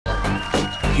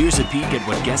Here's a peek at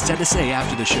what guests had to say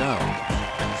after the show.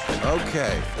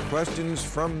 Okay, questions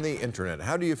from the internet.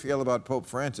 How do you feel about Pope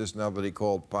Francis now that he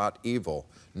called pot evil?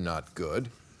 Not good.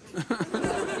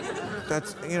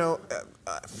 That's, you know,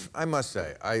 I must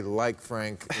say, I like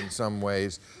Frank in some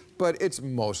ways, but it's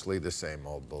mostly the same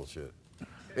old bullshit.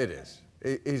 It is.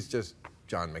 He's just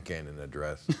John McCain in a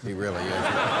dress. He really is.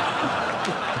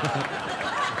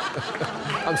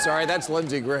 I'm sorry, that's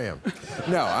Lindsey Graham.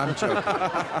 No, I'm joking.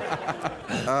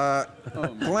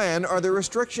 Glenn, are the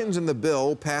restrictions in the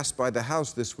bill passed by the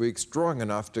House this week strong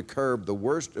enough to curb the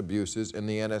worst abuses in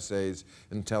the NSA's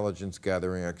intelligence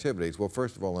gathering activities? Well,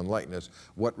 first of all, enlighten us.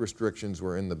 What restrictions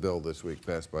were in the bill this week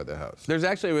passed by the House? There's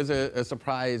actually, it was a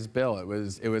surprise bill. It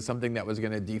was something that was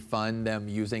going to defund them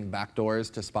using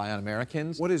backdoors to spy on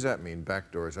Americans. What does that mean,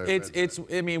 backdoors?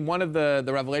 I mean, one of the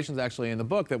revelations actually in the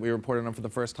book that we reported on for the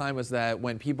first time was that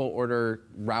when people order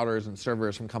routers and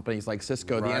servers from companies like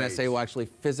Cisco, the NSA will actually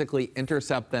physically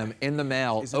intercept them in the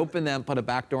mail, open them, put a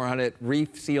backdoor on it,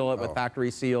 reseal it with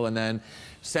factory seal, and then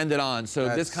send it on.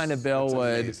 So this kind of bill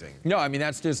would... Amazing. No, I mean,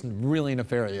 that's just really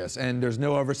nefarious, and there's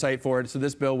no oversight for it, so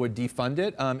this bill would defund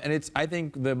it. And it's, I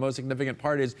think the most significant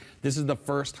part is this is the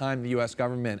first time the U.S.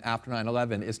 government, after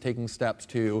 9/11, is taking steps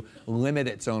to limit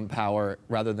its own power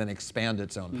rather than expand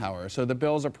its own power. So the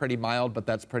bills are pretty mild, but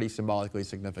that's pretty symbolically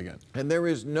significant. And there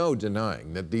is no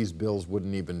denying that these bills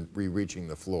wouldn't even be reaching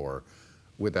the floor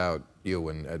without you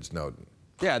and Ed Snowden.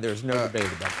 Yeah, there's no debate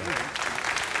about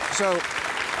that. So,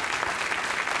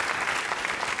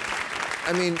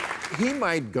 I mean, he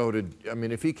might go to, I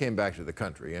mean, if he came back to the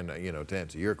country, and, you know, to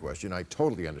answer your question, I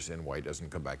totally understand why he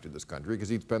doesn't come back to this country, because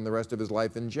he'd spend the rest of his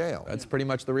life in jail. That's pretty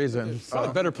much the reason.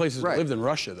 Better places to live than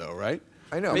Russia, though, right?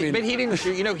 I know. But he didn't,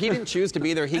 you know, he didn't choose to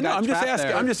be there. He got trapped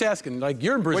there. I'm just asking. Like,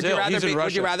 you're in Brazil, he's in Russia.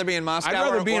 Would you rather be in Moscow? I'd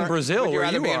rather be in Brazil. Would you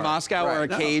rather be in are. Moscow or a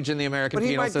cage in the American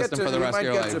penal system for the rest of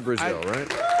your life? He might get to Brazil, right?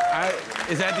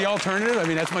 Is that the alternative? I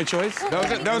mean, that's my choice.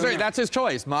 That's his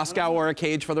choice. Moscow or a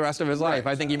cage for the rest of his life.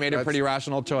 I think he made a pretty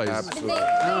rational choice. Absolutely.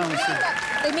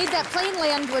 They made that plane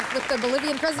land with the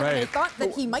Bolivian president. Right. They thought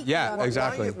that he might. Yeah,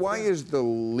 exactly. Why is the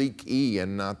leak E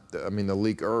and not, I mean, the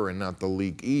leaker and not the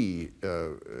leak E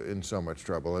in so much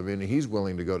trouble? I mean, he's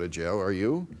willing to go to jail. Are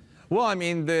you? Well, I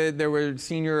mean, there were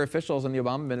senior officials in the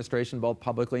Obama administration, both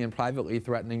publicly and privately,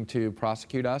 threatening to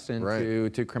prosecute us and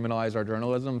to criminalize our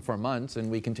journalism for months,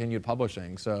 and we continued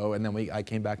publishing. So, and then I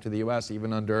came back to the U.S.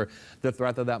 even under the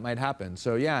threat that might happen.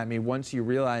 So, yeah, I mean, once you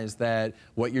realize that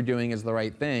what you're doing is the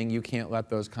right thing, you can't let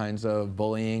those kinds of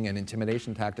bullying and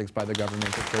intimidation tactics by the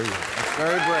government deter you. That's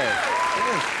very brave.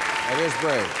 That is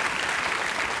brave.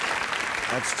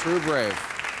 That's true brave.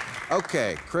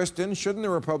 Okay, Kristen, shouldn't the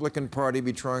Republican Party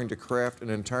be trying to craft an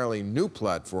entirely new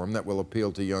platform that will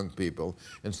appeal to young people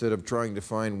instead of trying to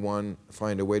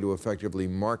find a way to effectively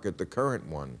market the current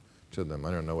one to them?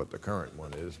 I don't know what the current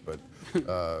one is, but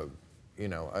you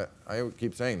know, I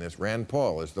keep saying this. Rand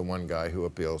Paul is the one guy who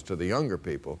appeals to the younger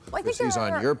people because he's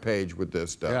on your page with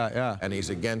this stuff, and he's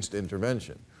against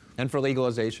intervention. And for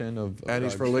legalization of And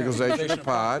he's for legalization of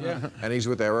pot, and he's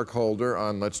with Eric Holder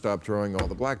on let's stop throwing all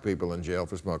the black people in jail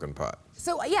for smoking pot.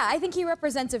 So, yeah, I think he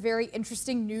represents a very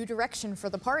interesting new direction for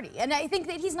the party. And I think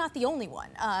that he's not the only one.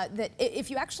 That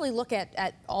if you actually look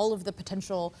at all of the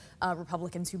potential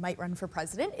Republicans who might run for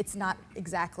president, it's not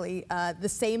exactly the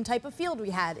same type of field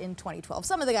we had in 2012.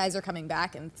 Some of the guys are coming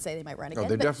back and say they might run again. No,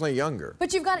 they're definitely younger.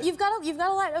 But you've got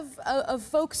a lot of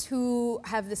folks who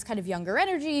have this kind of younger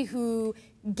energy, who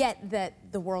get that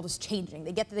the world is changing.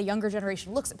 They get that the younger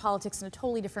generation looks at politics in a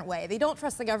totally different way. They don't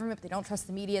trust the government, but they don't trust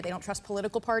the media, they don't trust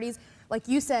political parties. Like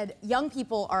you said, young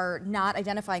people are not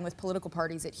identifying with political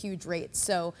parties at huge rates.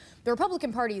 So the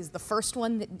Republican Party is the first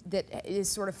one that is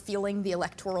sort of feeling the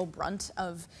electoral brunt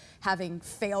of having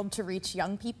failed to reach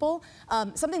young people.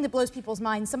 Something that blows people's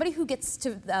minds, somebody who gets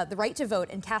to the right to vote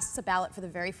and casts a ballot for the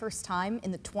very first time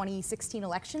in the 2016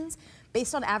 elections,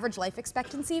 based on average life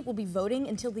expectancy, will be voting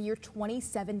until the year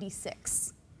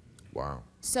 2076. Wow.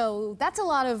 So that's a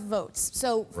lot of votes.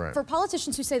 So for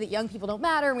politicians who say that young people don't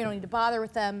matter, we don't need to bother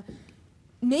with them,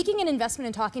 making an investment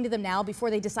in talking to them now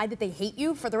before they decide that they hate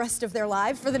you for the rest of their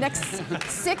lives, for the next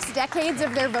 6 decades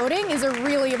of their voting, is a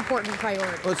really important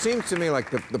priority. Well, it seems to me like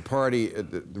the party,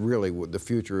 really, the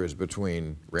future is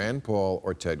between Rand Paul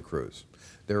or Ted Cruz.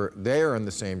 They are in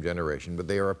the same generation, but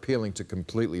they are appealing to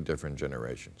completely different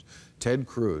generations. Ted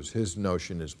Cruz, his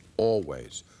notion is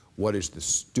always, what is the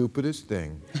stupidest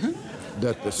thing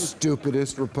that the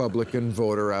stupidest Republican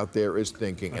voter out there is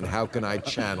thinking, and how can I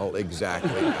channel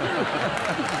exactly?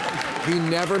 He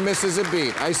never misses a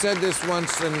beat. I said this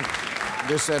once, and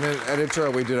This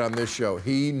editorial we did on this show,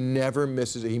 he never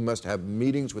misses it. He must have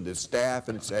meetings with his staff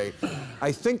and say,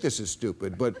 I think this is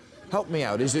stupid, but help me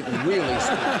out. Is it really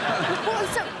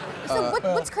stupid?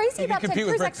 Well, what's crazy about Ted Cruz? You compete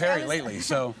with Rick Perry actually, lately,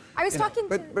 so... I was talking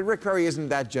to... But Rick Perry isn't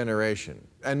that generation.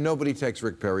 And nobody takes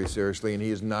Rick Perry seriously, and he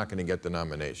is not going to get the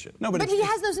nomination. No, but he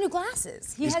has those new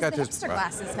glasses. He has the hipster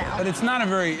glasses now. But it's not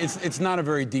a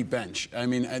very deep bench. I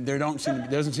mean, there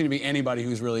doesn't seem to be anybody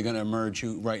who's really going to emerge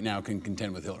who right now can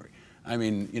contend with Hillary. I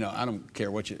mean, you know, I don't care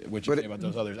what you say about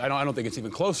those others. I don't think it's even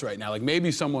close right now. Like,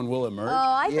 maybe someone will emerge. Oh,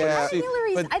 I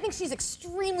think I think she's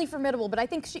extremely formidable, but I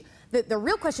think the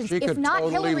real question is, if not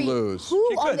Hillary, who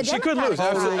on the Democratic She could lose,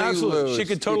 absolutely. She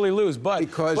could totally lose, but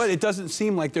it doesn't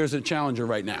seem like there's a challenger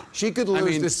right now. She could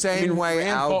lose the same way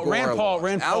Al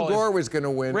Gore was going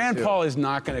to win. Rand Paul is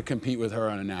not going to compete with her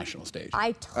on a national stage.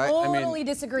 I totally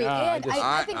disagree. And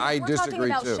I think if we're talking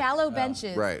about shallow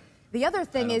benches. Right. The other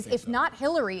thing is, if not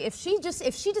Hillary, if she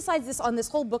decides this on this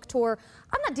whole book tour,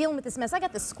 I'm not dealing with this mess. I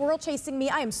got the squirrel chasing me.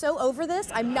 I am so over this.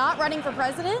 I'm not running for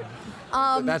president.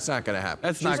 But that's not going to happen.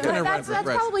 That's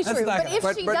probably true. But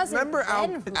if she doesn't, remember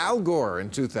Al Gore in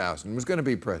 2000 was going to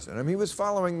be president. I mean, he was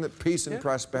following the peace and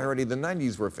prosperity. The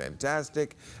 90s were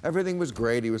fantastic. Everything was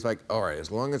great. He was like, all right,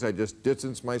 as long as I just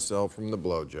distance myself from the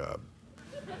blowjob,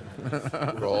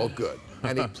 we're all good.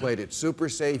 And he played it super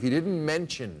safe. He didn't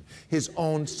mention his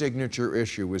own signature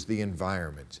issue was the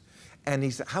environment. And he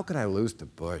said, how could I lose to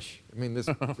Bush? I mean, this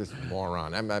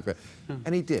moron.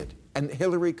 And he did. And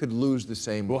Hillary could lose the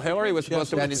same way. Well, Hillary was supposed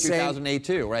to win in 2008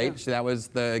 too, right? Yeah. That was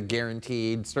the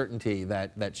guaranteed certainty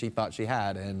that she thought she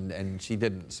had, and she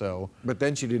didn't, so. But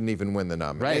then she didn't even win the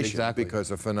nomination. Right, exactly.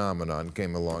 Because a phenomenon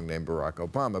came along named Barack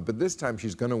Obama. But this time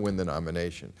she's going to win the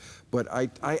nomination. But I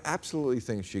absolutely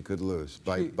think she could lose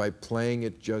by playing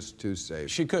it just too safe.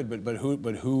 She could, but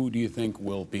who do you think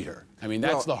will beat her? I mean,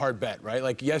 that's the hard bet, right?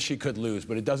 Like, yes, she could lose,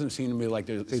 but it doesn't seem to me like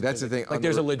there's that's the thing. Like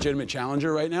there's a legitimate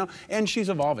challenger right now, and she's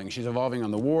evolving. She's evolving on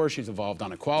the war. She's evolved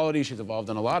on equality. She's evolved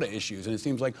on a lot of issues, and it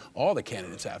seems like all the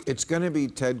candidates have to. It's going to be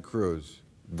Ted Cruz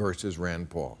versus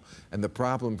Rand Paul. And the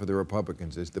problem for the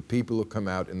Republicans is the people who come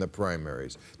out in the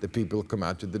primaries, the people who come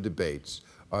out to the debates,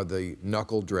 are the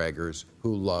knuckle draggers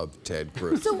who love Ted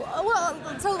Cruz.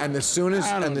 And as soon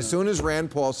as Rand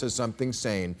Paul says something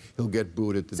sane, he'll get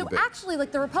booed at the debate. So actually,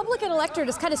 like, the Republican electorate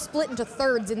is kind of split into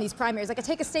thirds in these primaries. Like, I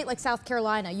take a state like South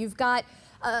Carolina. You've got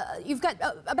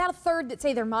about a third that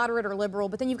say they're moderate or liberal,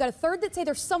 but then you've got a third that say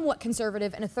they're somewhat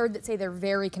conservative and a third that say they're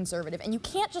very conservative. And you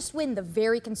can't just win the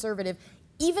very conservative,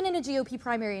 even in a GOP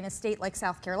primary in a state like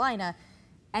South Carolina,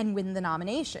 and win the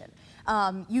nomination.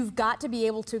 You've got to be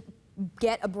able to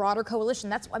get a broader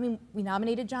coalition. I mean, we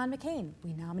nominated John McCain.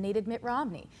 We nominated Mitt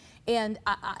Romney. And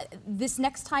this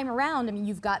next time around, I mean,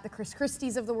 you've got the Chris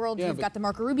Christies of the world, you've got the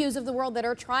Marco Rubios of the world that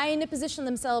are trying to position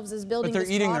themselves as building this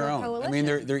broader coalition. I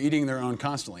mean, they're eating their own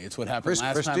constantly. It's what happened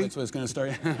last time. It's what's going to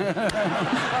start.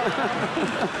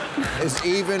 Is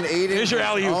even eating. Here's your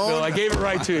alley-oop, Bill. I gave it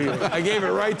right to you. I gave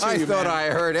it right to you. I thought I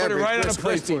heard every Chris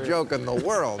Christie joke in the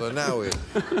world, and now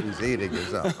he's eating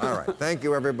his own. All right. Thank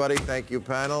you, everybody. Thank you,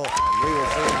 panel. And we will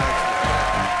see you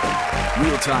next week.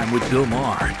 Real Time with Bill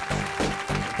Maher.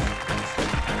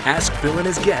 Ask Bill and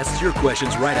his guests your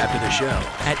questions right after the show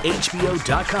at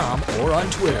HBO.com or on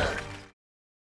Twitter.